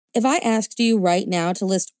If I asked you right now to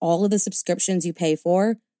list all of the subscriptions you pay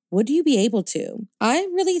for, would you be able to? I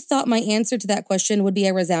really thought my answer to that question would be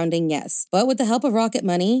a resounding yes. But with the help of Rocket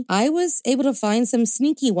Money, I was able to find some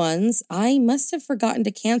sneaky ones I must have forgotten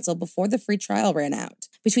to cancel before the free trial ran out.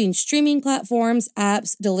 Between streaming platforms,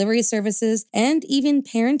 apps, delivery services, and even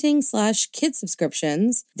parenting/kid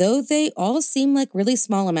subscriptions, though they all seem like really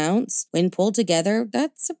small amounts, when pulled together,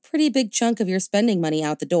 that's a pretty big chunk of your spending money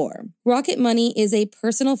out the door. Rocket Money is a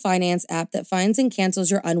personal finance app that finds and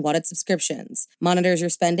cancels your unwanted subscriptions, monitors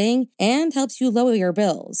your spending, and helps you lower your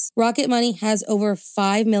bills. Rocket Money has over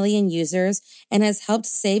 5 million users and has helped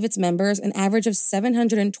save its members an average of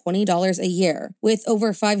 $720 a year, with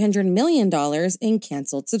over $500 million in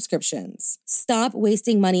canceled subscriptions. Stop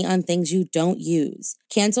wasting money on things you don't use.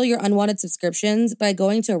 Cancel your unwanted subscriptions by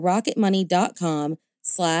going to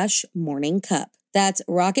rocketmoney.com/morningcup. That's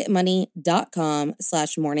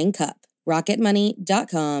rocketmoney.com/morningcup.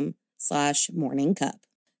 rocketmoney.com/morningcup.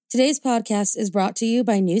 Today's podcast is brought to you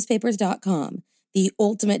by newspapers.com, the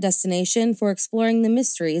ultimate destination for exploring the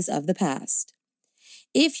mysteries of the past.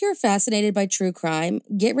 If you're fascinated by true crime,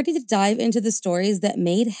 get ready to dive into the stories that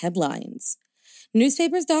made headlines.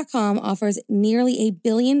 Newspapers.com offers nearly 1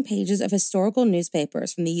 billion pages of historical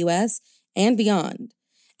newspapers from the U.S. and beyond,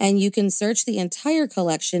 and you can search the entire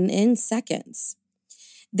collection in seconds.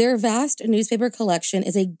 Their vast newspaper collection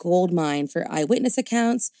is a goldmine for eyewitness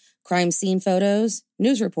accounts, crime scene photos,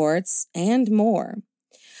 news reports, and more.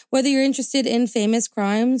 Whether you're interested in famous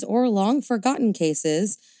crimes or long-forgotten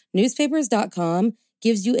cases, Newspapers.com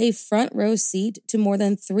gives you a front row seat to more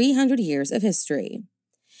than 300 years of history.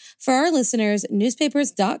 For our listeners,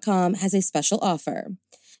 Newspapers.com has a special offer.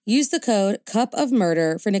 Use the code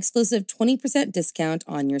CUPOFMURDER for an exclusive 20% discount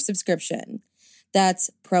on your subscription.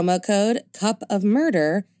 That's promo code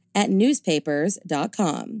CUPOFMURDER at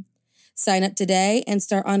Newspapers.com. Sign up today and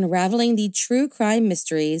start unraveling the true crime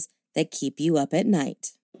mysteries that keep you up at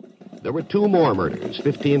night. There were 2 more murders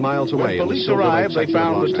 15 miles away. When police arrived, they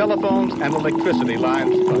found the telephones and electricity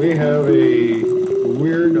lines. We have a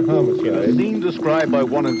weird homicide. A scene described by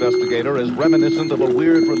one investigator as reminiscent of a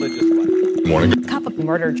weird religious rite. Morning. Cup of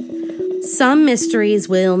murder. Some mysteries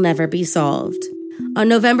will never be solved. On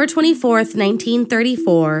November 24th,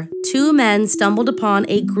 1934, 2 men stumbled upon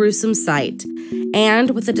a gruesome sight,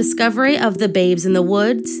 and with the discovery of the babes in the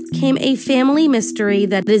woods came a family mystery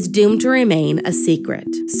that is doomed to remain a secret.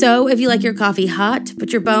 So if you like your coffee hot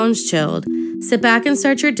but your bones chilled, sit back and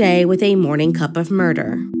start your day with a morning cup of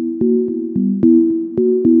murder.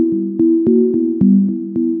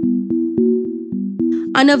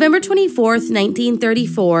 On November 24th,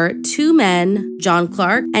 1934, 2 men, John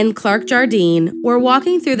Clark and Clark Jardine, were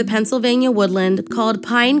walking through the Pennsylvania woodland called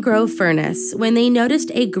Pine Grove Furnace when they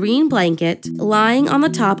noticed a green blanket lying on the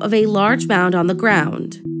top of a large mound on the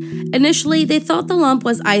ground. Initially, they thought the lump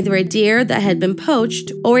was either a deer that had been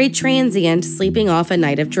poached or a transient sleeping off a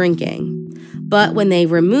night of drinking. But when they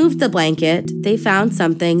removed the blanket, they found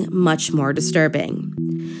something much more disturbing.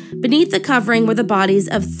 Beneath the covering were the bodies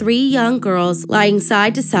of 3 young girls lying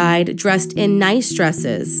side to side, dressed in nice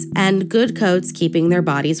dresses and good coats keeping their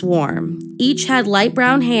bodies warm. Each had light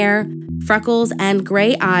brown hair, freckles, and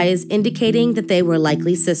gray eyes, indicating that they were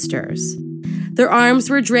likely sisters. Their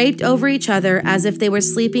arms were draped over each other as if they were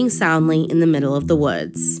sleeping soundly in the middle of the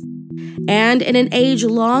woods. And in an age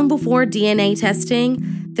long before DNA testing,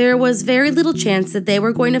 there was very little chance that they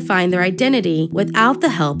were going to find their identity without the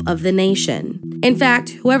help of the nation. In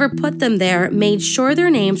fact, whoever put them there made sure their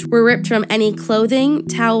names were ripped from any clothing,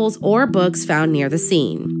 towels, or books found near the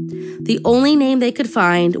scene. The only name they could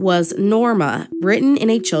find was Norma, written in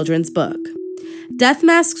a children's book. Death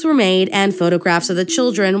masks were made and photographs of the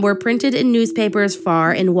children were printed in newspapers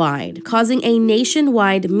far and wide, causing a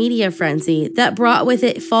nationwide media frenzy that brought with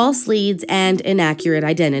it false leads and inaccurate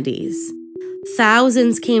identities.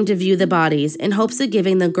 Thousands came to view the bodies in hopes of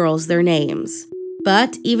giving the girls their names.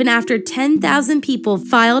 But even after 10,000 people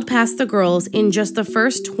filed past the girls in just the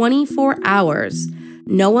first 24 hours,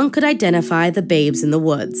 no one could identify the babes in the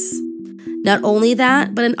woods. Not only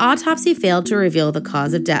that, but an autopsy failed to reveal the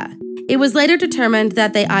cause of death. It was later determined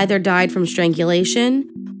that they either died from strangulation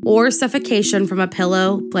or suffocation from a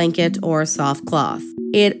pillow, blanket, or soft cloth.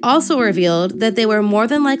 It also revealed that they were more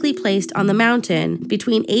than likely placed on the mountain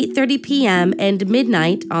between 8:30 p.m. and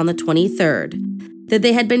midnight on the 23rd, that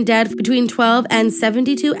they had been dead between 12 and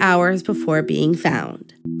 72 hours before being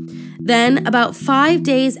found. Then, about 5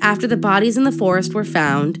 days after the bodies in the forest were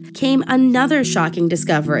found, came another shocking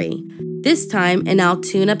discovery, this time in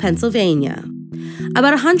Altoona, Pennsylvania.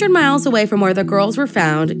 About 100 miles away from where the girls were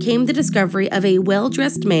found came the discovery of a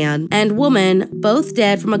well-dressed man and woman, both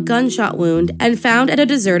dead from a gunshot wound and found at a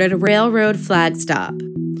deserted railroad flag stop.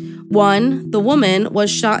 One, the woman, was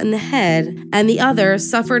shot in the head, and the other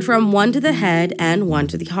suffered from one to the head and one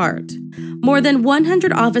to the heart. More than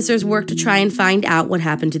 100 officers worked to try and find out what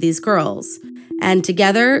happened to these girls. And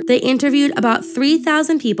together, they interviewed about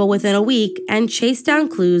 3,000 people within a week and chased down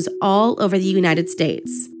clues all over the United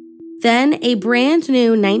States. Then, a brand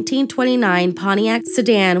new 1929 Pontiac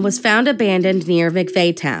sedan was found abandoned near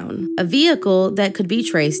McVeigh, a vehicle that could be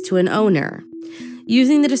traced to an owner.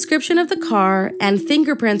 Using the description of the car and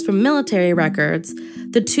fingerprints from military records,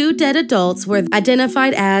 the two dead adults were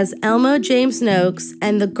identified as Elmo James Noakes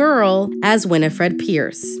and the girl as Winifred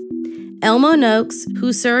Pierce. Elmo Noakes,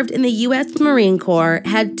 who served in the U.S. Marine Corps,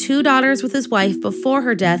 had 2 daughters with his wife before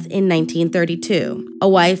her death in 1932, a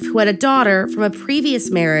wife who had a daughter from a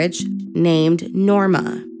previous marriage named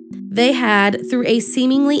Norma. They had, through a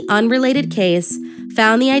seemingly unrelated case,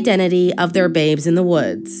 found the identity of their babes in the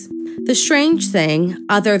woods. The strange thing,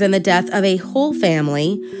 other than the death of a whole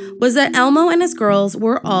family, was that Elmo and his girls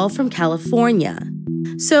were all from California.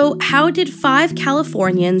 So how did 5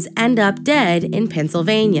 Californians end up dead in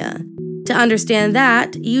Pennsylvania? To understand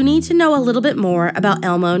that, you need to know a little bit more about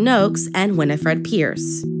Elmo Noakes and Winifred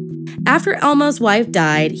Pierce. After Elmo's wife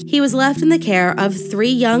died, he was left in the care of 3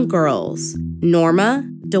 young girls, Norma,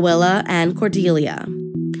 Dewilla, and Cordelia.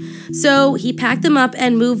 So he packed them up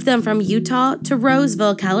and moved them from Utah to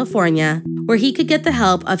Roseville, California, where he could get the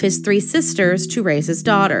help of his 3 sisters to raise his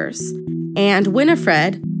daughters. And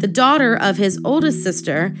Winifred, the daughter of his oldest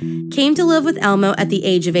sister, came to live with Elmo at the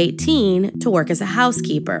age of 18 to work as a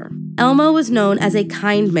housekeeper. Elmo was known as a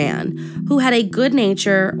kind man who had a good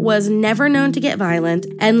nature, was never known to get violent,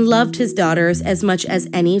 and loved his daughters as much as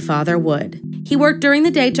any father would. He worked during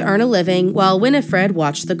the day to earn a living while Winifred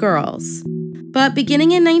watched the girls. But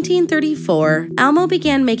beginning in 1934, Elmo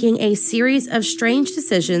began making a series of strange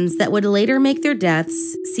decisions that would later make their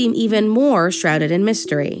deaths seem even more shrouded in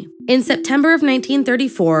mystery. In September of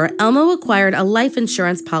 1934, Elmo acquired a life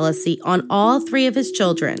insurance policy on all 3 of his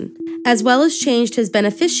children, as well as changed his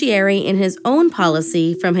beneficiary in his own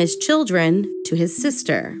policy from his children to his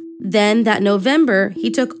sister. Then, that November, he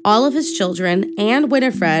took all of his children and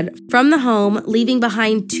Winifred from the home, leaving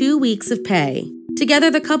behind 2 weeks of pay.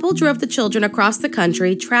 Together, the couple drove the children across the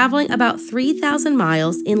country, traveling about 3,000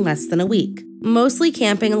 miles in less than a week, mostly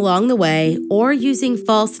camping along the way or using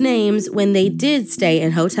false names when they did stay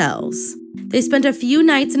in hotels. They spent a few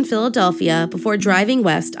nights in Philadelphia before driving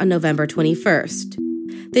west on November 21st.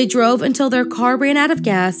 They drove until their car ran out of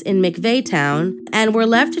gas in McVeigh and were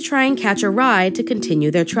left to try and catch a ride to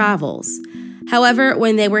continue their travels. However,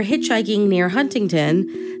 when they were hitchhiking near Huntington,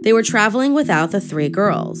 they were traveling without the 3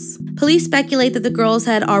 girls. Police speculate that the girls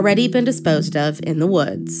had already been disposed of in the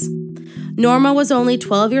woods. Norma was only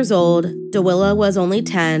 12 years old, Dewilla was only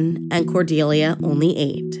 10, and Cordelia only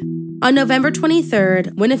 8. On November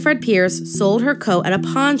 23rd, Winifred Pierce sold her coat at a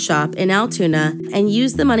pawn shop in Altoona and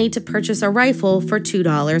used the money to purchase a rifle for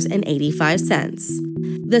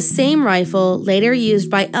 $2.85. The same rifle later used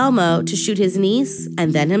by Elmo to shoot his niece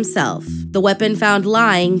and then himself, the weapon found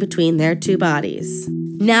lying between their 2 bodies.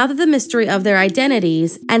 Now that the mystery of their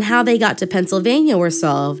identities and how they got to Pennsylvania were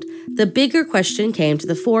solved, the bigger question came to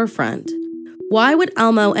the forefront. Why would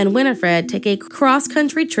Elmo and Winifred take a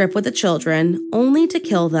cross-country trip with the children only to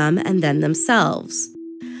kill them and then themselves?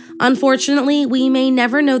 Unfortunately, we may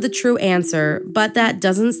never know the true answer, but that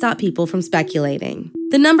doesn't stop people from speculating.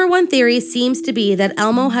 The number one theory seems to be that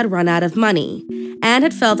Elmo had run out of money and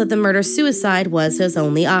had felt that the murder-suicide was his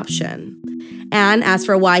only option. And as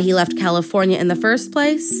for why he left California in the first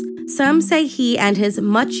place, some say he and his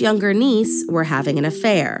much younger niece were having an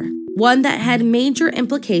affair, one that had major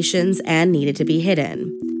implications and needed to be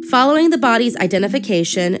hidden. Following the body's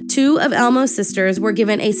identification, 2 of Elmo's sisters were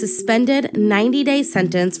given a suspended 90-day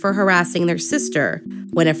sentence for harassing their sister,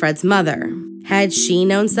 Winifred's mother. Had she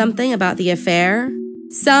known something about the affair?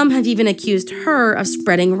 Some have even accused her of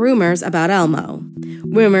spreading rumors about Elmo,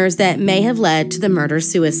 rumors that may have led to the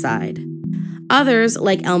murder-suicide. Others,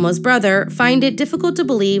 like Elmo's brother, find it difficult to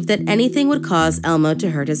believe that anything would cause Elmo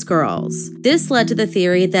to hurt his girls. This led to the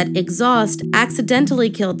theory that exhaust accidentally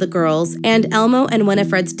killed the girls, and Elmo and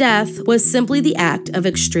Winifred's death was simply the act of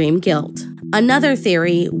extreme guilt. Another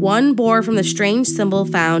theory, one born from the strange symbol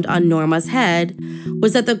found on Norma's head,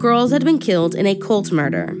 was that the girls had been killed in a cult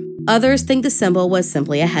murder. Others think the symbol was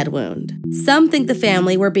simply a head wound. Some think the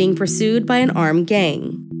family were being pursued by an armed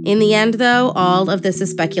gang. In the end, though, all of this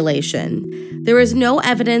is speculation. There is no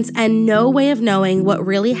evidence and no way of knowing what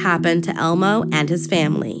really happened to Elmo and his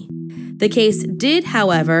family. The case did,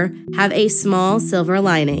 however, have a small silver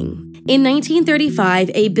lining. In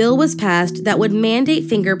 1935, a bill was passed that would mandate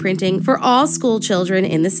fingerprinting for all school children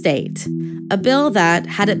in the state. A bill that,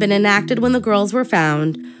 had it been enacted when the girls were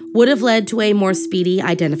found, would have led to a more speedy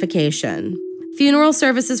identification. Funeral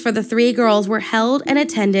services for the 3 girls were held and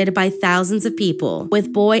attended by thousands of people,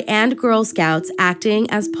 with Boy and Girl Scouts acting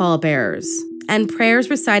as pallbearers, and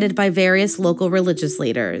prayers recited by various local religious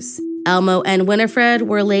leaders. Elmo and Winifred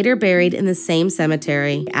were later buried in the same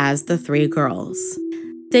cemetery as the 3 girls.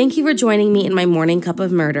 Thank you for joining me in my morning cup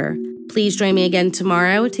of murder. Please join me again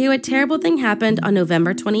tomorrow to hear what terrible thing happened on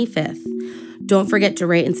November 25th. Don't forget to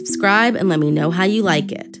rate and subscribe and let me know how you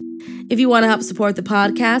like it. If you want to help support the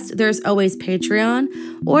podcast, there's always Patreon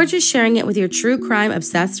or just sharing it with your true crime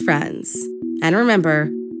obsessed friends. And remember,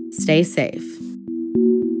 stay safe.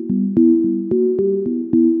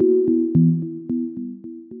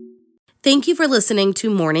 Thank you for listening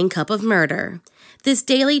to Morning Cup of Murder. This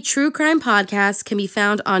daily true crime podcast can be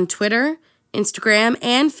found on Twitter, Instagram,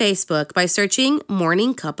 and Facebook by searching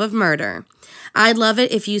Morning Cup of Murder. I'd love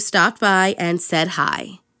it if you stopped by and said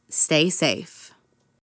hi. Stay safe.